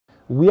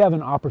we have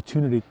an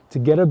opportunity to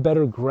get a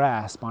better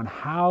grasp on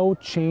how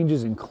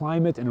changes in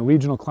climate and a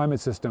regional climate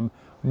system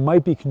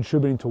might be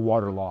contributing to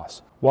water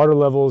loss. Water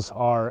levels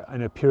are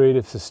in a period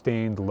of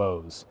sustained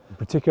lows,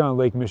 particularly on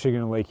Lake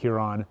Michigan and Lake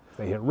Huron.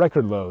 They hit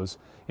record lows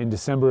in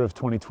December of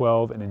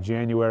 2012 and in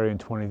January in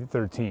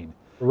 2013.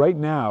 Right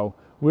now,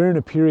 we're in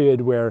a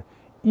period where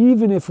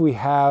even if we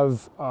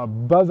have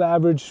above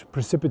average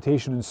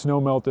precipitation and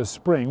snowmelt this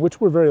spring, which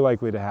we're very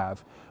likely to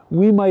have,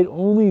 we might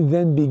only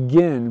then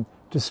begin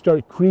to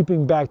start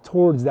creeping back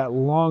towards that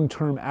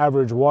long-term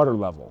average water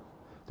level.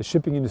 The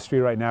shipping industry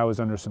right now is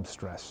under some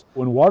stress.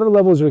 When water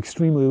levels are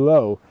extremely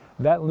low,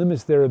 that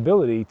limits their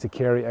ability to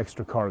carry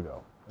extra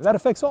cargo. That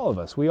affects all of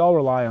us. We all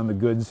rely on the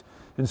goods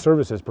and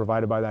services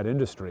provided by that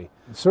industry.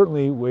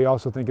 Certainly, we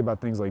also think about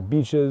things like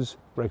beaches,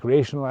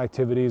 recreational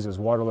activities as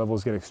water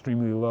levels get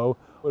extremely low.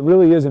 It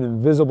really is an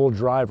invisible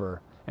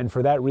driver, and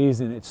for that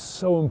reason, it's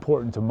so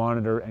important to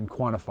monitor and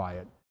quantify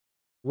it.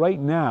 Right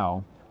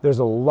now, there's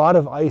a lot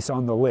of ice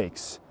on the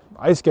lakes.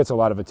 Ice gets a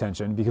lot of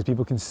attention because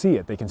people can see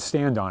it, they can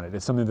stand on it,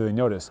 it's something that they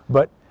notice.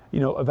 But,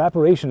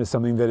 evaporation is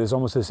something that is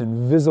almost this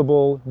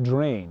invisible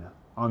drain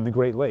on the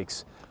Great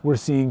Lakes. We're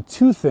seeing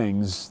two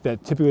things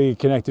that typically get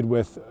connected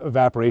with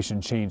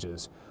evaporation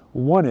changes.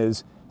 One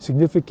is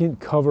significant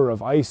cover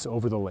of ice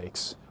over the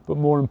lakes, but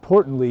more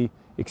importantly,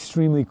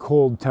 extremely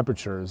cold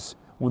temperatures.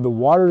 When the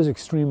water is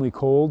extremely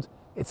cold,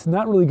 it's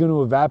not really going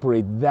to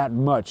evaporate that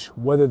much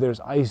whether there's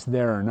ice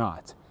there or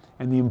not.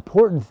 And the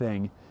important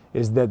thing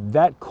is that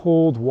that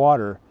cold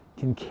water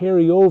can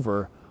carry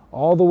over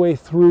all the way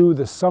through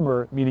the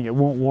summer, meaning it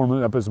won't warm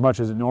it up as much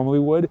as it normally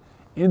would,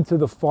 into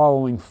the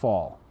following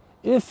fall.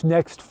 If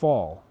next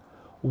fall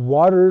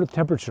water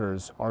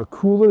temperatures are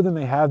cooler than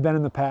they have been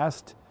in the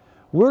past,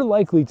 we're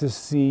likely to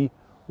see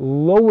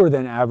lower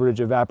than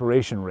average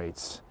evaporation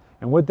rates.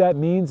 And what that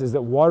means is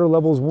that water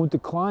levels won't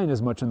decline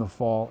as much in the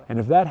fall. And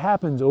if that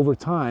happens over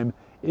time,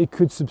 it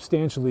could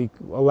substantially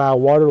allow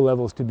water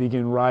levels to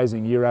begin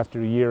rising year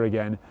after year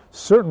again.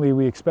 Certainly,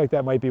 we expect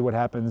that might be what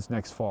happens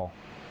next fall.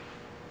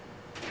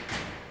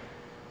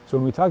 So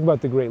when we talk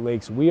about the Great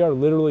Lakes, we are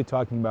literally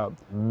talking about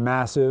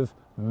massive,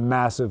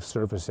 massive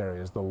surface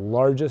areas, the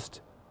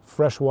largest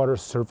freshwater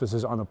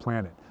surfaces on the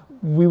planet.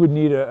 We would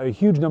need a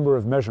huge number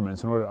of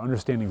measurements in order to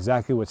understand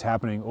exactly what's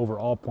happening over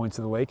all points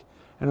of the lake.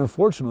 And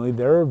unfortunately,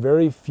 there are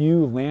very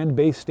few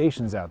land-based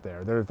stations out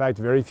there. There are in fact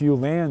very few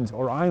lands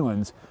or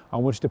islands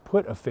on which to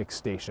put a fixed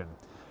station.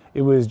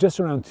 It was just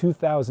around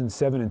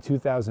 2007 and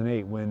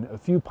 2008 when a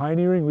few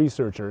pioneering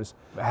researchers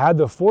had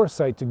the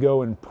foresight to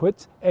go and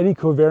put eddy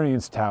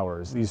covariance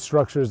towers, these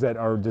structures that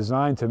are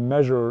designed to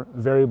measure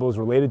variables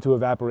related to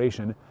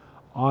evaporation,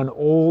 on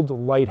old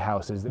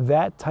lighthouses.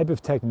 That type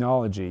of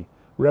technology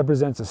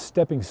represents a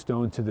stepping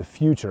stone to the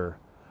future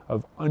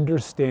of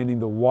understanding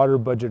the water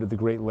budget of the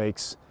Great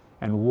Lakes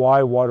and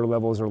why water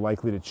levels are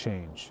likely to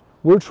change.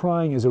 We're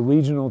trying as a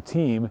regional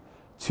team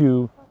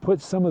to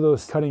put some of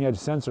those cutting-edge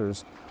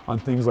sensors on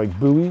things like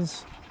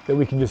buoys that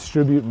we can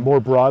distribute more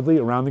broadly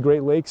around the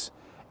Great Lakes,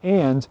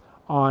 and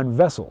on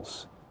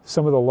vessels.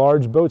 Some of the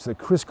large boats that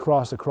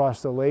crisscross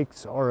across the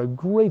lakes are a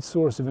great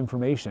source of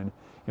information,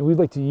 and we'd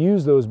like to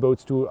use those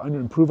boats to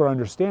improve our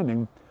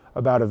understanding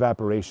about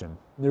evaporation.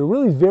 There are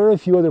really very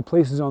few other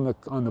places on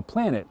the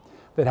planet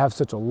that have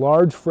such a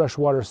large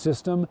freshwater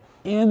system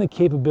and the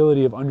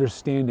capability of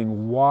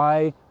understanding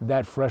why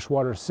that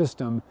freshwater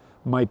system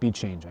might be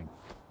changing.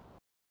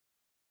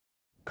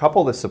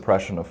 Couple the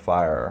suppression of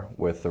fire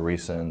with the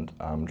recent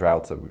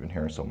droughts that we've been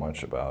hearing so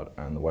much about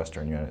in the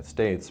western United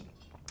States,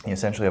 you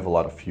essentially have a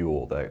lot of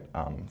fuel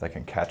that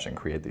can catch and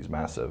create these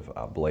massive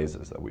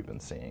blazes that we've been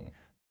seeing.